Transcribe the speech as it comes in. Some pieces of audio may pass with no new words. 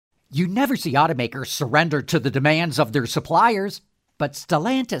You never see automakers surrender to the demands of their suppliers, but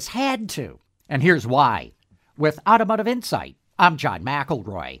Stellantis had to. And here's why. With Automotive Insight, I'm John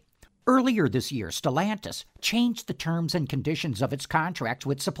McElroy. Earlier this year, Stellantis changed the terms and conditions of its contracts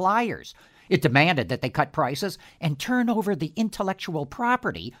with suppliers. It demanded that they cut prices and turn over the intellectual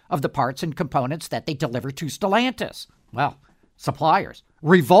property of the parts and components that they deliver to Stellantis. Well, suppliers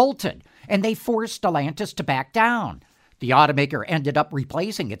revolted, and they forced Stellantis to back down. The automaker ended up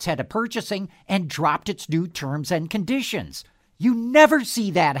replacing its head of purchasing and dropped its new terms and conditions. You never see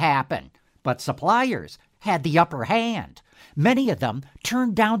that happen, but suppliers had the upper hand. Many of them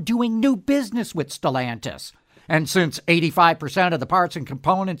turned down doing new business with Stellantis. And since 85% of the parts and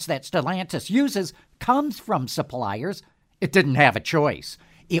components that Stellantis uses comes from suppliers, it didn't have a choice.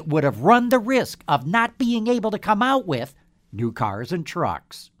 It would have run the risk of not being able to come out with new cars and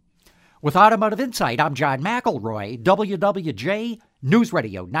trucks. With Automotive Insight, I'm John McElroy, WWJ News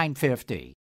Radio 950.